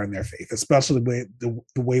they are in their faith, especially the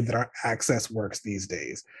way that our access works these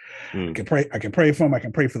days. I can pray for them. I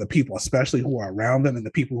can pray for the people, especially who are around them and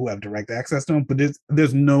the people who have direct access to them. But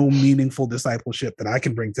there's no meaningful discipleship that I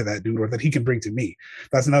can bring to that dude or that he can bring to me.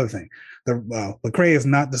 That's another thing. Lecrae is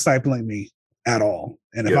not discipling me at all.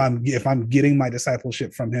 And if I'm getting my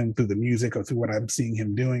discipleship from him through the music or through what I'm seeing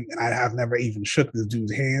him doing, and I have never even shook this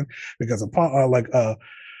dude's hand, because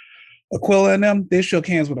Aquila and them, they shook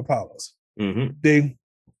hands with Apollos. They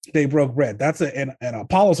broke bread. And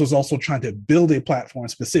Apollos was also trying to build a platform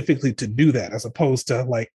specifically to do that, as opposed to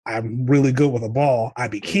like, I'm really good with a ball, I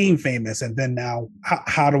became famous, and then now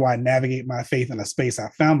how do I navigate my faith in a space I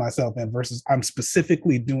found myself in, versus I'm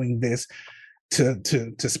specifically doing this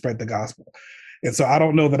to spread the gospel. And so I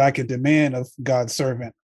don't know that I can demand of God's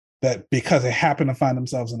servant that because they happen to find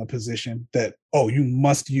themselves in a position that, oh, you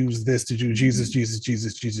must use this to do Jesus, Jesus,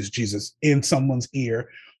 Jesus, Jesus, Jesus in someone's ear,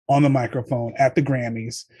 on the microphone, at the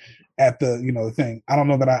Grammys, at the, thing. I don't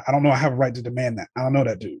know I have a right to demand that. I don't know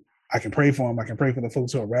that dude. I can pray for him. I can pray for the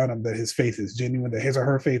folks who are around him, that his faith is genuine, that his or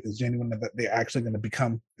her faith is genuine, that they're actually going to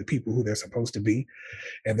become the people who they're supposed to be,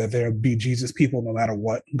 and that they'll be Jesus people no matter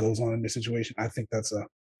what goes on in this situation. I think that's a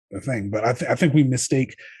thing. But I think we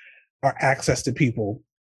mistake our access to people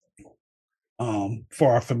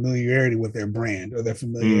for our familiarity with their brand or their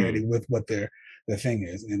familiarity with what their thing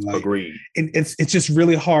is. And like, agreed. And it's just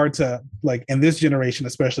really hard to, like, in this generation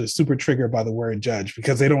especially, super triggered by the word judge,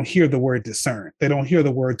 because they don't hear the word discern. They don't hear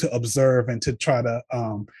the word to observe and to try to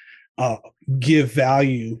give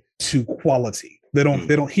value to quality. They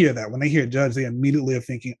don't hear that. When they hear judge, they immediately are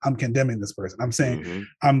thinking, I'm condemning this person. I'm saying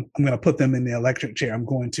I'm going to put them in the electric chair. I'm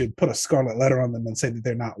going to put a scarlet letter on them and say that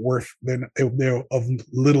they're not worth, they're of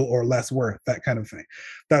little or less worth, that kind of thing.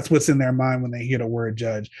 That's what's in their mind when they hear the word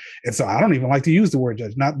judge. And so I don't even like to use the word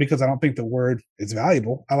judge, not because I don't think the word is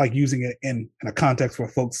valuable. I like using it in a context where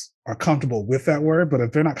folks are comfortable with that word. But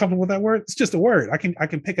if they're not comfortable with that word, it's just a word. I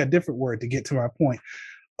can pick a different word to get to my point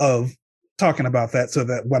of talking about that, so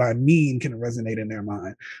that what I mean can resonate in their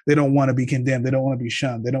mind. They don't want to be condemned. They don't want to be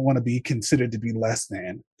shunned. They don't want to be considered to be less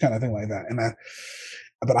than, kind of thing like that.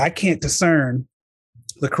 But I can't discern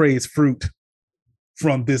Lecrae's fruit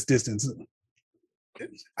from this distance.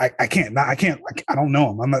 I can't. I don't know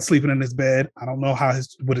him. I'm not sleeping in his bed. I don't know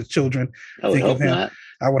what his children think of him. Not.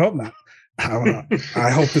 I would hope not. I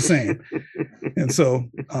hope the same. And so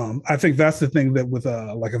I think that's the thing, that with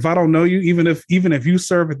like, if I don't know you, even if you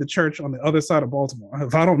serve at the church on the other side of Baltimore,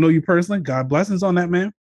 if I don't know you personally, God blessings on that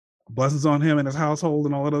man, blessings on him and his household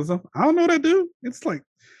and all that other stuff. I don't know that dude. It's like,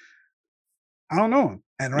 I don't know him.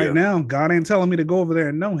 And right now, God ain't telling me to go over there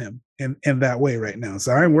and know him in that way right now.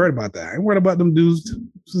 So I ain't worried about that. I ain't worried about them dudes.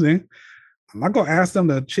 I'm not going to ask them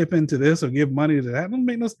to chip into this or give money to that.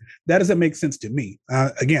 That doesn't make sense to me.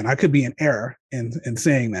 Again, I could be in error in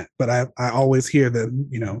saying that, but I always hear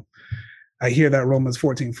that, I hear that Romans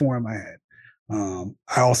 14:4 in my head.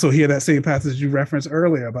 I also hear that same passage you referenced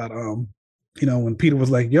earlier about, when Peter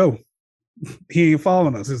was like, yo, he ain't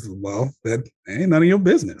following us. It's, well, that ain't none of your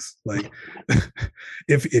business. Like,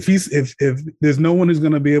 if there's no one who's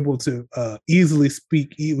going to be able to easily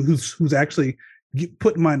speak, who's actually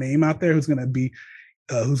putting my name out there, who's going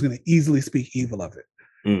to easily speak evil of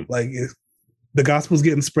it. Like, the gospel's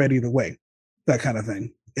getting spread either way, that kind of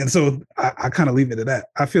thing. And so I kind of leave it at that.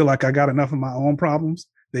 I feel like I got enough of my own problems.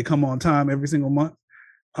 They come on time every single month.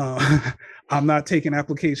 I'm not taking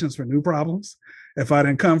applications for new problems. If I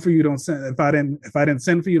didn't come for you, don't send. If I didn't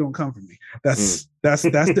send for you, don't come for me. That's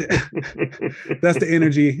the that's the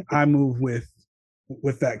energy I move with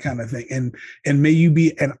that kind of thing. And may you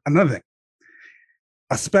be, and another thing,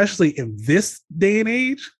 especially in this day and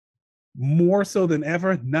age, more so than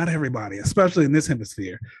ever, not everybody, especially in this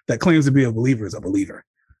hemisphere, that claims to be a believer is a believer.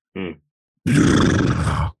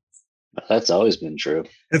 That's always been true.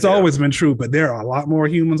 It's always been true, but there are a lot more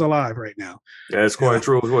humans alive right now. That's quite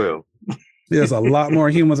true as well. There's a lot more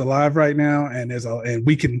humans alive right now, and and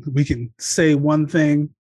we can say one thing,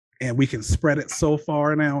 and we can spread it so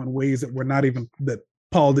far now in ways that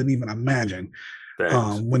Paul didn't even imagine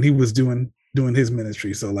when he was doing his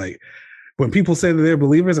ministry. So like when people say that they're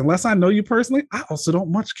believers, unless I know you personally, I also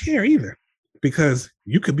don't much care either, because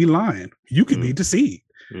you could be lying, you could be deceived.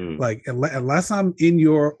 Like unless I'm in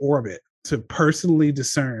your orbit to personally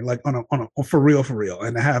discern, like on a for real,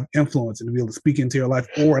 and to have influence and to be able to speak into your life,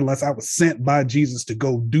 or unless I was sent by Jesus to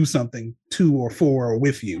go do something to or for or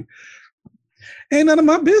with you, ain't none of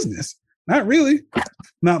my business. Not really,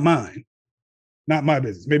 not mine, not my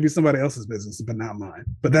business. Maybe somebody else's business, but not mine.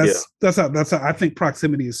 But that's how I think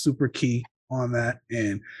proximity is super key on that.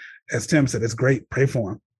 And as Tim said, it's great. Pray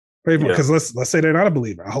for them, because let's say they're not a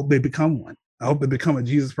believer. I hope they become one. I hope they become a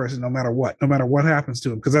Jesus person no matter what happens to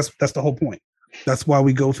them, because that's the whole point. That's why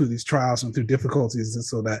we go through these trials and through difficulties, and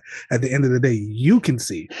so that at the end of the day, you can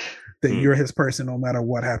see that you're his person no matter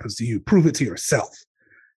what happens to you. Prove it to yourself.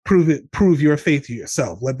 Prove your faith to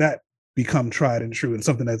yourself. Let that become tried and true, and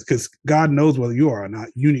something that's, because God knows whether you are or not.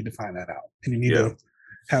 You need to find that out, and you need to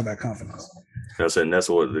have that confidence. That's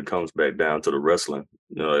what it comes back down to, the wrestling.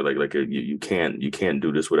 You know, like you can't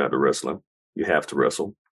do this without the wrestling. You have to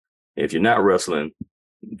wrestle. If you're not wrestling,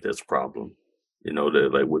 that's a problem. You know,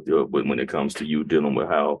 that like when it comes to you dealing with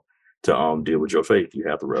how to deal with your faith, you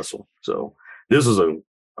have to wrestle. So this is a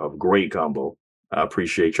great combo. I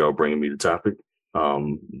appreciate y'all bringing me the topic.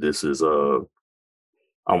 This is I'm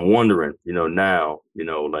wondering, now,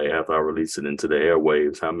 like after I release it into the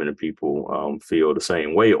airwaves, how many people feel the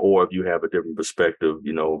same way, or if you have a different perspective,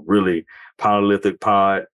 really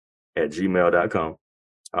polylithicpod@gmail.com.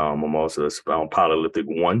 I'm also on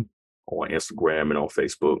Polylithic1 on Instagram and on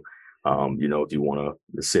Facebook. If you want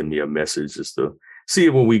to send me a message just to see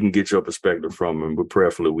what we can get your perspective from, and but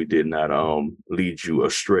prayerfully we did not lead you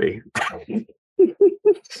astray.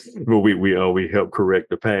 But we help correct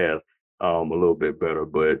the path a little bit better.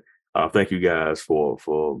 But thank you guys for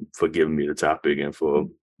giving me the topic and for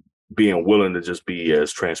being willing to just be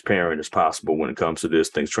as transparent as possible when it comes to this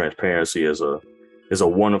thing. Transparency is a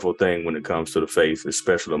wonderful thing when it comes to the faith,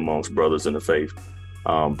 especially amongst brothers in the faith,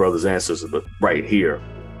 brothers and sisters, but right here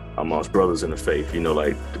amongst brothers in the faith,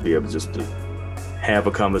 like to be able just to have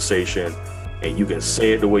a conversation and you can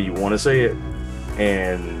say it the way you want to say it,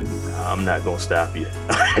 and I'm not going to stop you.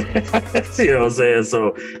 You know what I'm saying?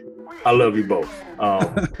 So I love you both.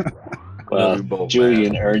 Well,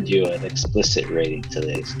 Julian earned you an explicit rating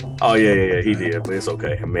today. So. Oh yeah, he did, but it's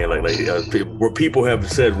okay. I mean, where people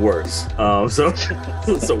have said worse. So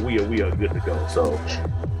we are good to go. So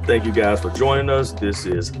thank you guys for joining us. This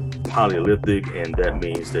is Polylithic, and that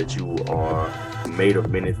means that you are made of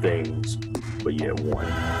many things, but yet one.